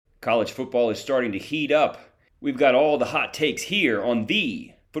College football is starting to heat up. We've got all the hot takes here on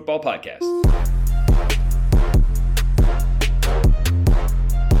the Football Podcast.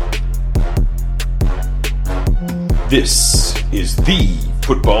 This is the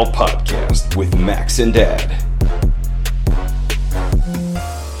Football Podcast with Max and Dad.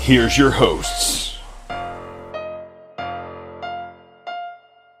 Here's your hosts.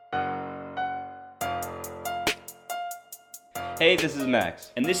 Hey, this is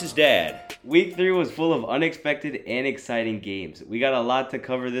Max. And this is Dad. Week 3 was full of unexpected and exciting games. We got a lot to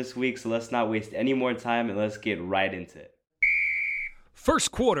cover this week, so let's not waste any more time and let's get right into it.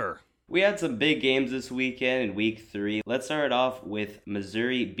 First quarter. We had some big games this weekend in Week 3. Let's start off with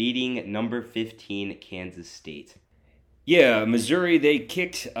Missouri beating number 15 Kansas State. Yeah, Missouri, they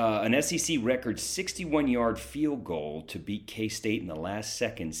kicked an SEC record 61-yard field goal to beat K-State in the last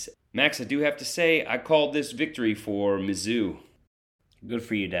seconds. Max, I do have to say, I called this victory for Mizzou. Good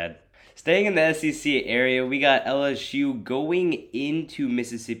for you, Dad. Staying in the SEC area, we got LSU going into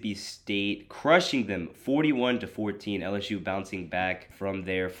Mississippi State, crushing them 41-14. LSU bouncing back from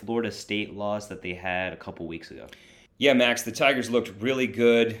their Florida State loss that they had a couple weeks ago. Yeah, Max, the Tigers looked really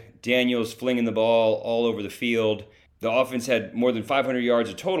good. Daniels flinging the ball all over the field. The offense had more than 500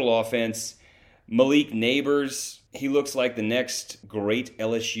 yards of total offense. Malik Neighbors, he looks like the next great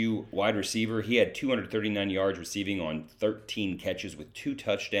LSU wide receiver. He had 239 yards receiving on 13 catches with 2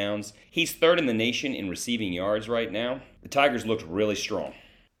 touchdowns. He's third in the nation in receiving yards right now. The Tigers looked really strong.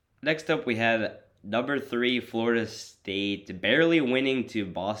 Next up, we had number 3 Florida State barely winning to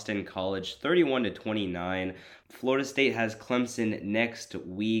Boston College 31-29. Florida State has Clemson next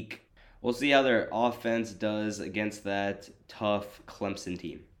week. We'll see how their offense does against that tough Clemson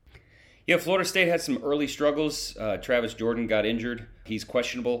team. Yeah, Florida State had some early struggles. Travis Jordan got injured. He's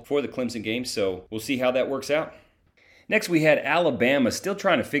questionable for the Clemson game, so we'll see how that works out. Next, we had Alabama still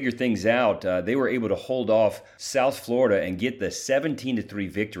trying to figure things out. They were able to hold off South Florida and get the 17-3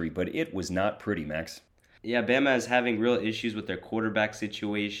 victory, but it was not pretty, Max. Yeah, Bama is having real issues with their quarterback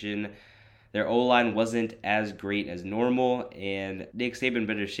situation. Their O-line wasn't as great as normal, and Nick Saban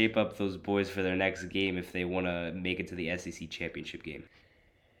better shape up those boys for their next game if they want to make it to the SEC championship game.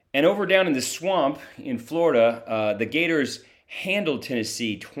 And over down in the swamp in Florida, the Gators handled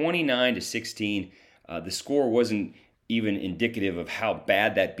Tennessee 29-16. The score wasn't even indicative of how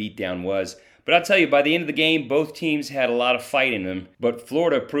bad that beatdown was. But I'll tell you, by the end of the game, both teams had a lot of fight in them, but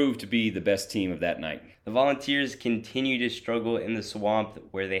Florida proved to be the best team of that night. The Volunteers continue to struggle in the swamp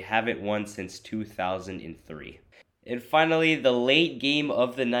where they haven't won since 2003. And finally, the late game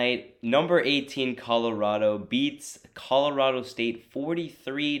of the night, number 18 Colorado beats Colorado State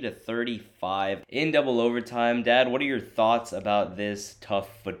 43-35 in double overtime. Dad, what are your thoughts about this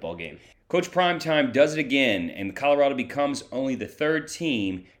tough football game? Coach Primetime does it again, and Colorado becomes only the third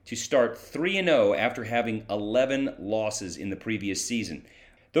team to start 3-0 after having 11 losses in the previous season.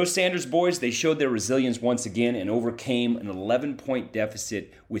 Those Sanders boys, they showed their resilience once again and overcame an 11-point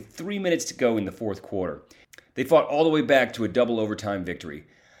deficit with 3 minutes to go in the fourth quarter. They fought all the way back to a double overtime victory.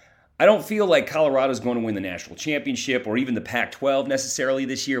 I don't feel like Colorado's going to win the national championship or even the Pac-12 necessarily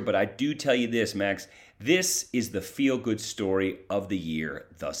this year, but I do tell you this, Max. This is the feel-good story of the year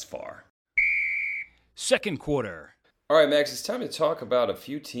thus far. Second quarter. All right, Max, it's time to talk about a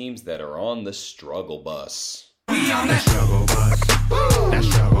few teams that are on the struggle bus. We on that struggle bus. Woo! That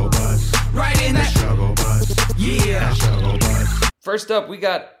struggle bus. Right in that struggle bus. Yeah. That struggle bus. First up, we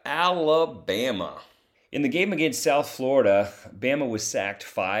got Alabama. In the game against South Florida, Bama was sacked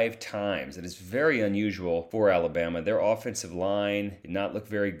 5 times. It is very unusual for Alabama. Their offensive line did not look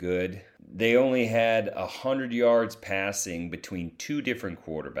very good. They only had 100 yards passing between 2 different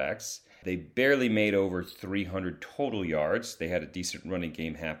quarterbacks. They barely made over 300 total yards. They had a decent running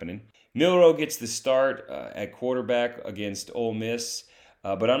game happening. Milroe gets the start at quarterback against Ole Miss,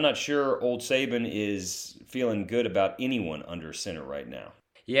 but I'm not sure Old Saban is feeling good about anyone under center right now.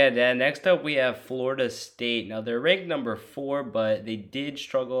 Yeah, Dad. Next up, we have Florida State. Now, they're ranked number 4, but they did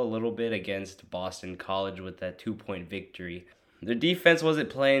struggle a little bit against Boston College with that 2-point victory. Their defense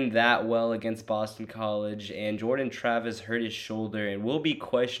wasn't playing that well against Boston College, and Jordan Travis hurt his shoulder and will be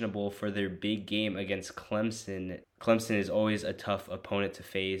questionable for their big game against Clemson. Clemson is always a tough opponent to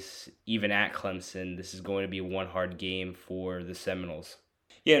face. Even at Clemson, this is going to be one hard game for the Seminoles.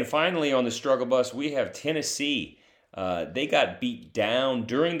 Yeah, and finally on the struggle bus, we have Tennessee. They got beat down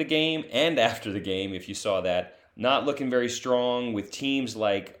during the game and after the game, if you saw that. Not looking very strong with teams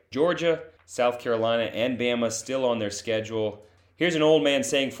like Georgia, South Carolina, and Bama still on their schedule. Here's an old man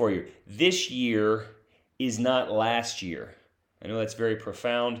saying for you, this year is not last year. I know that's very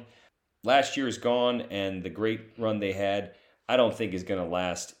profound. Last year is gone and the great run they had. I don't think is going to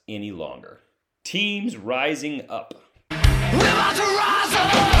last any longer. Teams rising up.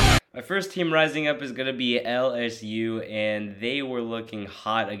 My first team rising up is going to be LSU, and they were looking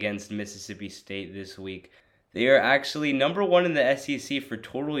hot against Mississippi State this week. They are actually number 1 in the SEC for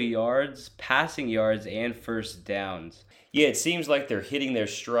total yards, passing yards, and first downs. Yeah, it seems like they're hitting their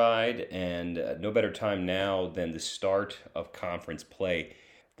stride, and no better time now than the start of conference play.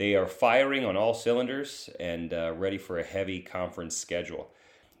 They are firing on all cylinders and ready for a heavy conference schedule.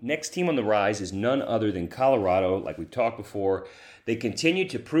 Next team on the rise is none other than Colorado, like we've talked before. They continue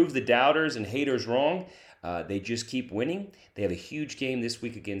to prove the doubters and haters wrong. They just keep winning. They have a huge game this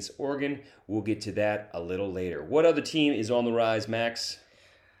week against Oregon. We'll get to that a little later. What other team is on the rise, Max?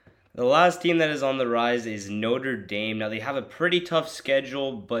 The last team that is on the rise is Notre Dame. Now, they have a pretty tough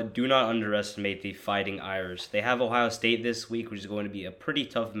schedule, but do not underestimate the Fighting Irish. They have Ohio State this week, which is going to be a pretty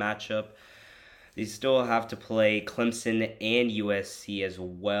tough matchup. They still have to play Clemson and USC as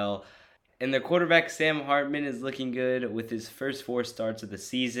well. And their quarterback, Sam Hartman, is looking good with his first 4 starts of the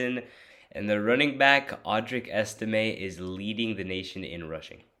season. And their running back, Audric Estime, is leading the nation in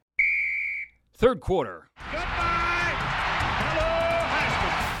rushing. Third quarter.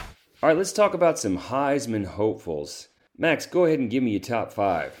 All right, let's talk about some Heisman hopefuls. Max, go ahead and give me your top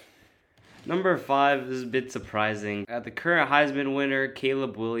 5. Number 5 is a bit surprising. The current Heisman winner,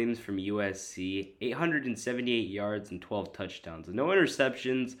 Caleb Williams from USC, 878 yards and 12 touchdowns. No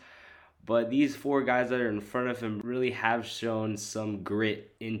interceptions, but these 4 guys that are in front of him really have shown some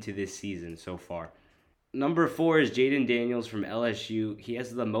grit into this season so far. Number 4 is Jaden Daniels from LSU. He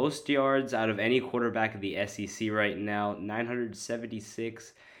has the most yards out of any quarterback in the SEC right now,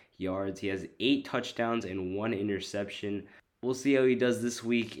 976 yards. He has 8 touchdowns and 1 interception. We'll see how he does this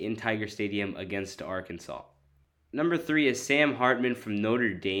week in Tiger Stadium against Arkansas. Number 3 is Sam Hartman from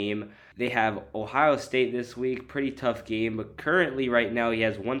Notre Dame. They have Ohio State this week. Pretty tough game, but currently right now he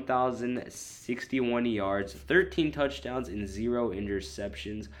has 1,061 yards, 13 touchdowns, and 0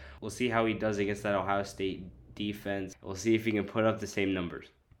 interceptions. We'll see how he does against that Ohio State defense. We'll see if he can put up the same numbers.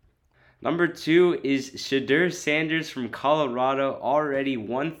 Number 2 is Shedeur Sanders from Colorado, already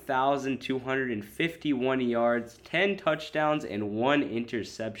 1,251 yards, 10 touchdowns, and 1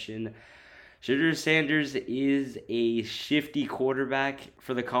 interception. Shedeur Sanders is a shifty quarterback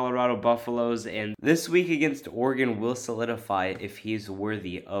for the Colorado Buffaloes, and this week against Oregon will solidify if he is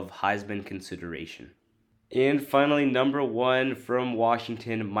worthy of Heisman consideration. And finally, number 1 from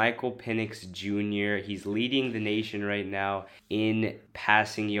Washington, Michael Penix Jr. He's leading the nation right now in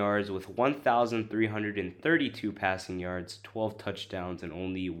passing yards with 1,332 passing yards, 12 touchdowns, and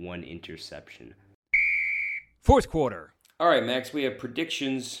only 1 interception. Fourth quarter. All right, Max, we have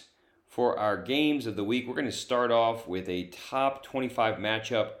predictions for our games of the week. We're going to start off with a top 25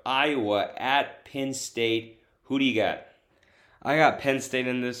 matchup, Iowa at Penn State. Who do you got? I got Penn State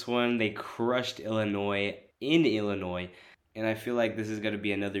in this one. They crushed Illinois in Illinois, and I feel like this is going to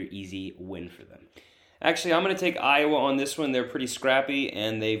be another easy win for them. Actually, I'm going to take Iowa on this one. They're pretty scrappy,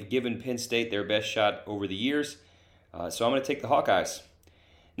 and they've given Penn State their best shot over the years. So I'm going to take the Hawkeyes.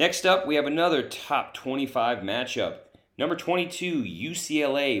 Next up, we have another top 25 matchup. Number 22,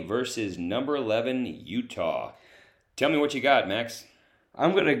 UCLA versus number 11, Utah. Tell me what you got, Max.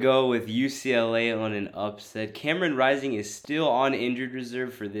 I'm going to go with UCLA on an upset. Cameron Rising is still on injured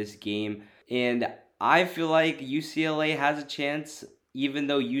reserve for this game, and I feel like UCLA has a chance. Even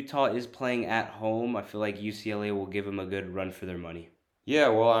though Utah is playing at home, I feel like UCLA will give them a good run for their money. Yeah,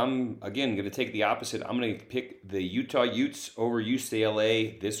 well, I'm, again, going to take the opposite. I'm going to pick the Utah Utes over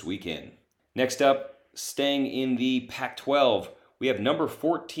UCLA this weekend. Next up, staying in the Pac-12, we have number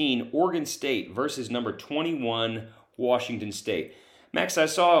 14, Oregon State versus number 21, Washington State. Max, I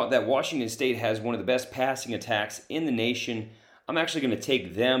saw that Washington State has one of the best passing attacks in the nation. I'm actually going to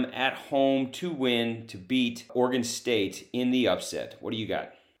take them at home to win, to beat Oregon State in the upset. What do you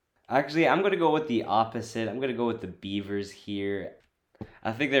got? Actually, I'm going to go with the opposite. I'm going to go with the Beavers here.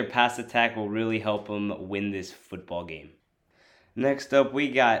 I think their pass attack will really help them win this football game. Next up, we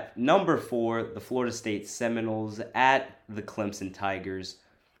got number 4, the Florida State Seminoles at the Clemson Tigers.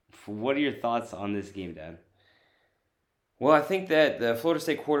 What are your thoughts on this game, Dad? Well, I think that the Florida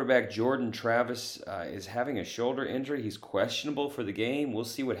State quarterback, Jordan Travis, is having a shoulder injury. He's questionable for the game. We'll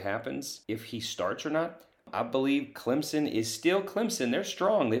see what happens if he starts or not. I believe Clemson is still Clemson. They're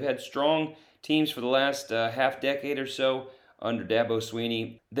strong. They've had strong teams for the last half decade or so under Dabo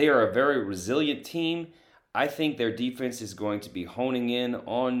Swinney. They are a very resilient team. I think their defense is going to be honing in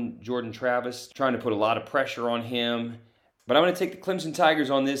on Jordan Travis, trying to put a lot of pressure on him. But I'm going to take the Clemson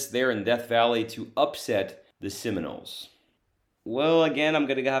Tigers on this there in Death Valley to upset the Seminoles. Well, again, I'm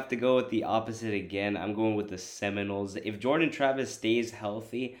going to have to go with the opposite again. I'm going with the Seminoles. If Jordan Travis stays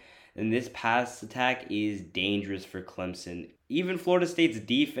healthy, then this pass attack is dangerous for Clemson. Even Florida State's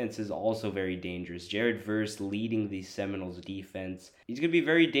defense is also very dangerous. Jared Verse leading the Seminoles defense. He's going to be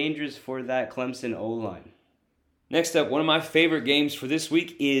very dangerous for that Clemson O-line. Next up, one of my favorite games for this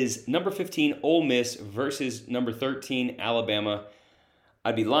week is number 15 Ole Miss versus number 13 Alabama.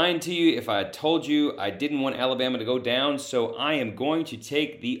 I'd be lying to you if I told you I didn't want Alabama to go down, so I am going to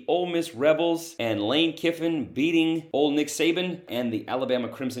take the Ole Miss Rebels and Lane Kiffin beating old Nick Saban and the Alabama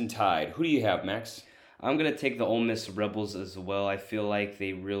Crimson Tide. Who do you have, Max? I'm going to take the Ole Miss Rebels as well. I feel like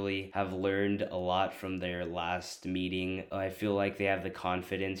they really have learned a lot from their last meeting. I feel like they have the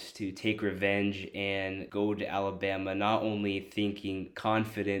confidence to take revenge and go to Alabama, not only thinking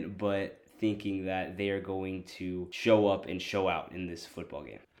confident, but thinking that they are going to show up and show out in this football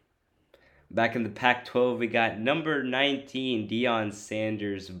game. Back in the Pac-12, we got number 19 Deion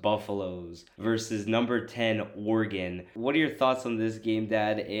Sanders Buffaloes versus number 10 Oregon. What are your thoughts on this game,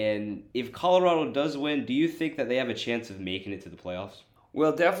 Dad? And if Colorado does win, do you think that they have a chance of making it to the playoffs?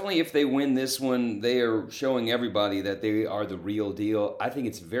 Well, definitely if they win this one, they are showing everybody that they are the real deal. I think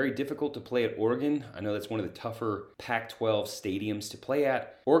it's very difficult to play at Oregon. I know that's one of the tougher Pac-12 stadiums to play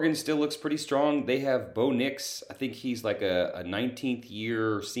at. Oregon still looks pretty strong. They have Bo Nix. I think he's like a 19th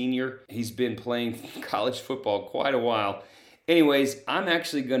year senior. He's been playing college football quite a while. Anyways, I'm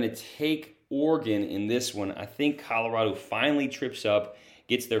actually going to take Oregon in this one. I think Colorado finally trips up,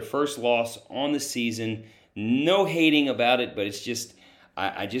 gets their first loss on the season. No hating about it, but it's just...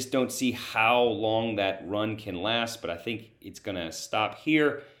 I just don't see how long that run can last, but I think it's going to stop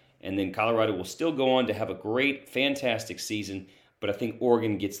here, and then Colorado will still go on to have a great, fantastic season, but I think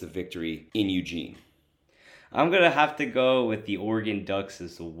Oregon gets the victory in Eugene. I'm going to have to go with the Oregon Ducks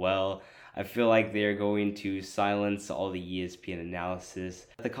as well. I feel like they're going to silence all the ESPN analysis.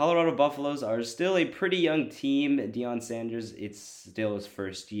 The Colorado Buffaloes are still a pretty young team. Deion Sanders, it's still his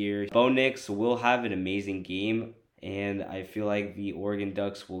first year. Bo Nix will have an amazing game, and I feel like the Oregon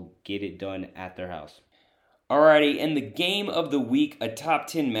Ducks will get it done at their house. Alrighty, and the game of the week, a top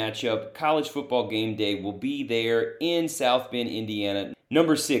 10 matchup, college football game day, will be there in South Bend, Indiana.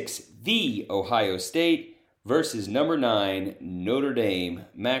 Number 6, The Ohio State versus number 9, Notre Dame.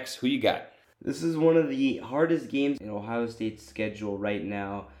 Max, who you got? This is one of the hardest games in Ohio State's schedule right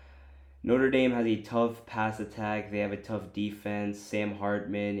now. Notre Dame has a tough pass attack. They have a tough defense. Sam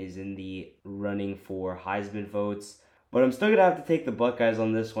Hartman is in the running for Heisman votes. But I'm still going to have to take the Buckeyes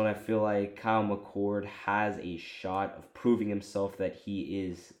on this one. I feel like Kyle McCord has a shot of proving himself that he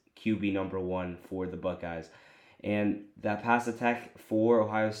is QB number 1 for the Buckeyes. And that pass attack for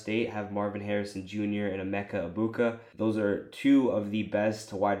Ohio State have Marvin Harrison Jr. and Emeka Egbuka. Those are two of the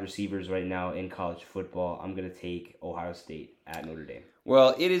best wide receivers right now in college football. I'm going to take Ohio State at Notre Dame.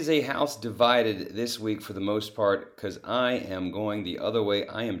 Well, it is a house divided this week for the most part because I am going the other way.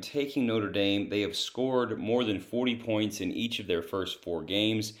 I am taking Notre Dame. They have scored more than 40 points in each of their first 4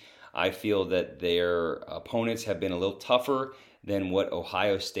 games. I feel that their opponents have been a little tougher than what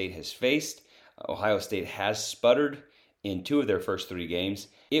Ohio State has faced. Ohio State has sputtered in 2 of their first 3 games.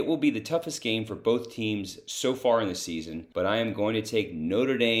 It will be the toughest game for both teams so far in the season, but I am going to take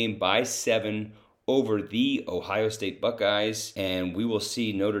Notre Dame by 7 over the Ohio State Buckeyes, and we will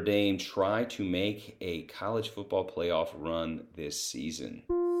see Notre Dame try to make a college football playoff run this season.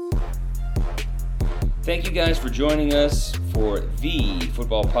 Thank you guys for joining us for the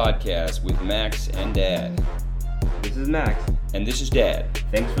Football Podcast with Max and Dad. This is Max. And this is Dad.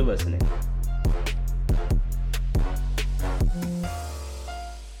 Thanks for listening.